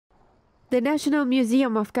The National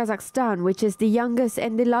Museum of Kazakhstan, which is the youngest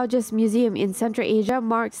and the largest museum in Central Asia,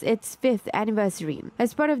 marks its 5th anniversary.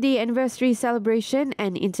 As part of the anniversary celebration,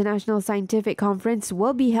 an international scientific conference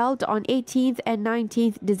will be held on 18th and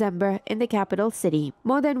 19th December in the capital city.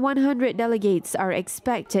 More than 100 delegates are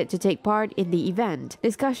expected to take part in the event.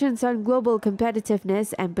 Discussions on global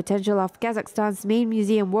competitiveness and potential of Kazakhstan's main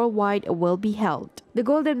museum worldwide will be held. The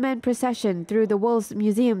Golden Man procession through the world's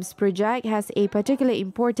museums project has a particular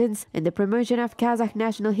importance in the promotion of Kazakh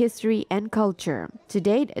national history and culture. To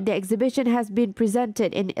date, the exhibition has been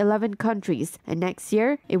presented in 11 countries, and next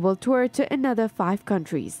year it will tour to another 5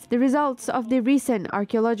 countries. The results of the recent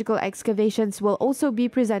archaeological excavations will also be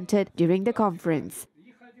presented during the conference.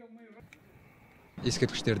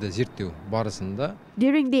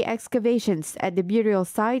 During the excavations at the burial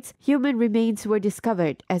sites, human remains were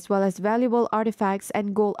discovered, as well as valuable artifacts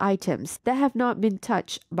and gold items that have not been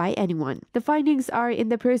touched by anyone. The findings are in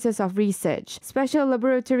the process of research. Special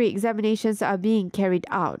laboratory examinations are being carried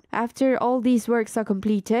out. After all these works are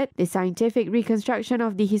completed, the scientific reconstruction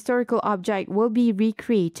of the historical object will be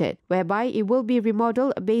recreated, whereby it will be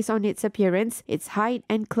remodeled based on its appearance, its height,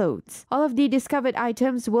 and clothes. All of the discovered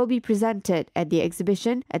items will be presented at the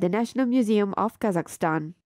exhibition at the National Museum of Kazakhstan.